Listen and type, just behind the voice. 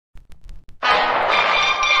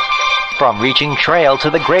From reaching trail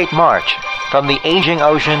to the Great March, from the aging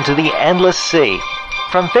ocean to the endless sea,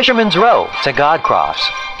 from Fisherman's Row to Godcroft's.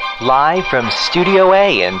 Live from Studio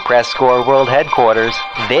A in PressCorps World Headquarters,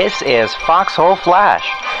 this is Foxhole Flash,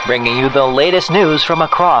 bringing you the latest news from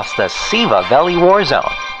across the Siva Valley war zone.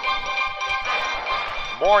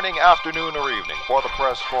 Morning, afternoon, or evening. For the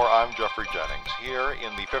PressCorps, I'm Geoffrey Jennings. Here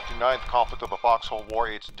in the 59th conflict of the Foxhole War,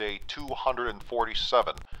 it's day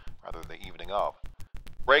 247, rather the evening of.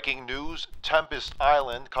 Breaking news, Tempest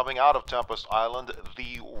Island. Coming out of Tempest Island,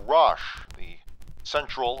 the Rush, the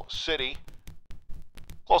central city,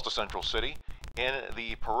 close to Central City, in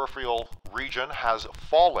the peripheral region, has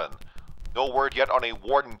fallen. No word yet on a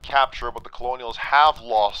Warden capture, but the Colonials have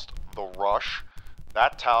lost the Rush.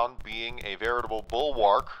 That town being a veritable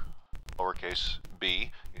bulwark, lowercase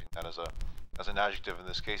b, using that as an adjective in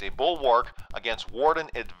this case, a bulwark against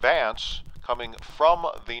Warden advance coming from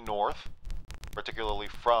the north, particularly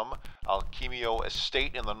from Alchemio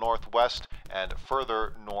Estate in the northwest and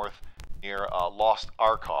further north near Lost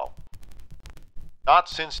Arkov. Not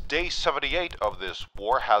since day 78 of this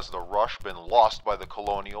war has the Rush been lost by the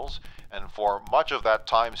Colonials, and for much of that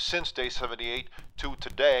time since day 78 to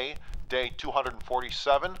today, day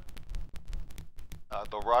 247,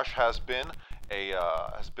 the Rush has been a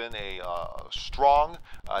strong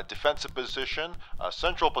defensive position, a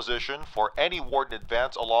central position for any Warden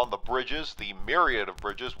advance along the bridges, the myriad of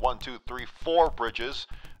bridges, 1, 2, 3, 4 bridges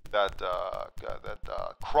that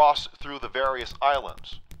cross through the various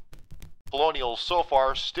islands. Colonials so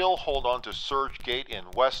far still hold on to Surge Gate in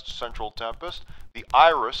west central Tempest, the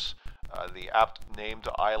Iris, the apt-named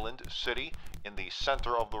island city in the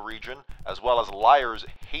center of the region, as well as Liar's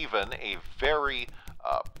Haven, a very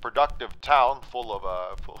productive town full of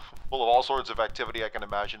all sorts of activity I can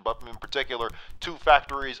imagine, but in particular 2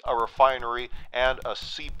 factories, a refinery, and a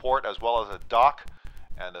seaport, as well as a dock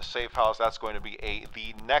and a safe house. That's going to be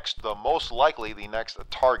most likely the next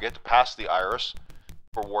target past the Iris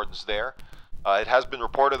for Wardens there. It has been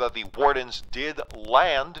reported that the Wardens did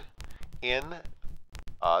land in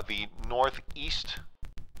the northeast,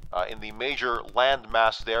 in the major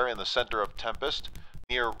landmass there in the center of Tempest,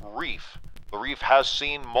 near Reef. The Reef has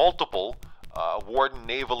seen multiple Warden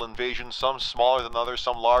naval invasions, some smaller than others,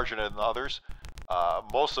 some larger than others.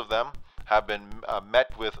 Most of them have been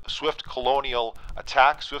met with swift colonial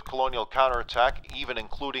attack, swift colonial counterattack, even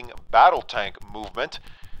including battle tank movement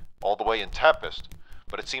all the way in Tempest.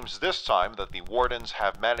 But it seems this time that the Wardens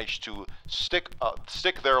have managed to stick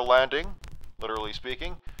their landing, literally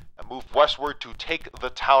speaking, and move westward to take the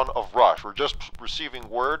town of Rush. We're just receiving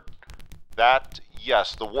word that,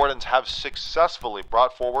 yes, the Wardens have successfully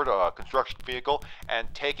brought forward a construction vehicle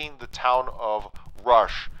and taking the town of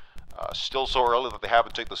Rush. Still so early that they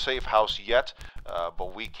haven't taken the safe house yet,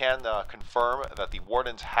 but we can confirm that the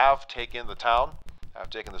Wardens have taken the town, have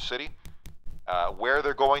taken the city. Where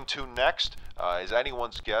they're going to next is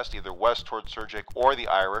anyone's guess, either west towards Surgic or the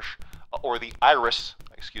Iris,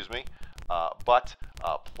 excuse me. But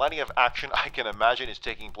plenty of action I can imagine is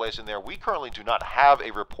taking place in there. We currently do not have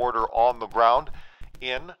a reporter on the ground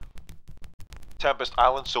in Tempest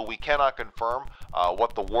Island, so we cannot confirm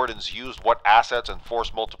what the Wardens used, what assets and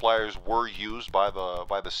force multipliers were used by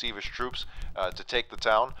the Sivish troops to take the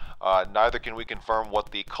town. Neither can we confirm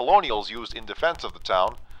what the Colonials used in defense of the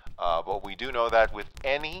town, but we do know that with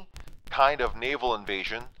any kind of naval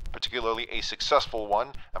invasion, particularly a successful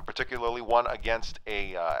one, and particularly one against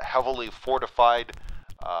a heavily fortified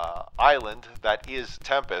island that is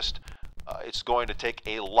Tempest, it's going to take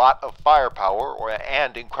a lot of firepower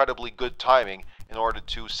and incredibly good timing in order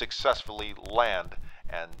to successfully land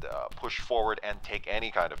and push forward and take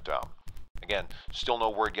any kind of town. Again, still no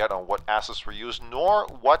word yet on what assets were used, nor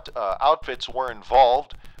what outfits were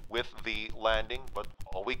involved with the landing, but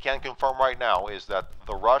all we can confirm right now is that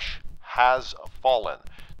the Rush has fallen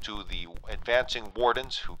to the advancing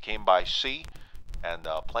Wardens who came by sea, and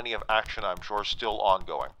plenty of action, I'm sure, still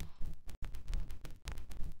ongoing.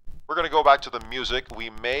 We're going to go back to the music. We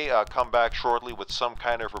may come back shortly with some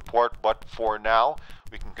kind of report, but for now,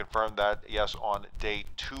 we can confirm that, yes, on day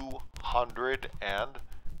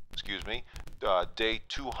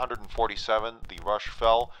 247, the Rush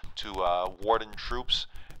fell to Warden troops,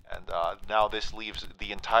 and now this leaves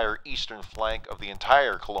the entire eastern flank of the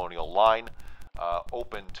entire colonial line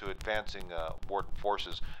open to advancing Warden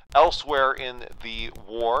forces. Elsewhere in the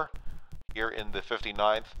war, here in the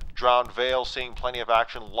 59th, Drowned Vale seeing plenty of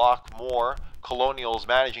action. Lockmore, Colonials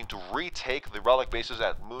managing to retake the relic bases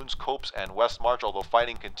at Moon's Copse and West March, although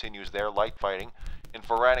fighting continues there, light fighting In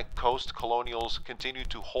Varanic Coast, Colonials continued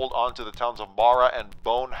to hold on to the towns of Mara and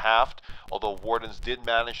Bonehaft, although Wardens did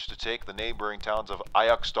manage to take the neighboring towns of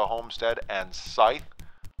Ayuxta Homestead and Scythe.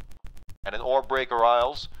 And in Orebreaker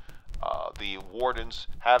Isles, the Wardens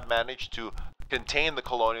have managed to contain the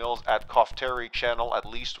Colonials at Kofteri Channel, at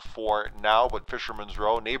least for now, but Fisherman's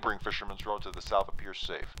Row, neighboring Fisherman's Row to the south, appears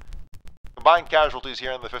safe. Combined casualties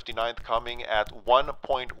here in the 59th coming at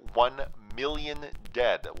 1.1 million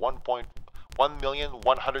dead,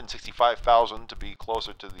 1,165,000 to be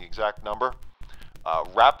closer to the exact number.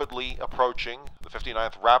 Rapidly approaching, the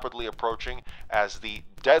 59th rapidly approaching as the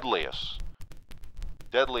deadliest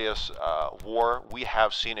war we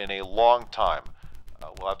have seen in a long time.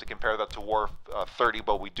 We'll have to compare that to War 30,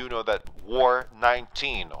 but we do know that War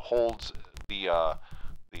 19 holds the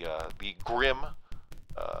grim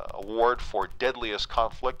award for deadliest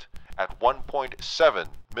conflict at 1.7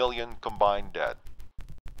 million combined dead.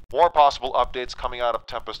 More possible updates coming out of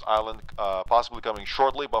Tempest Island, possibly coming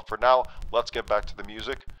shortly, but for now, let's get back to the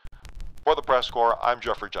music. For the Press Corps, I'm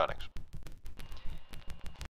Geoffrey Jennings.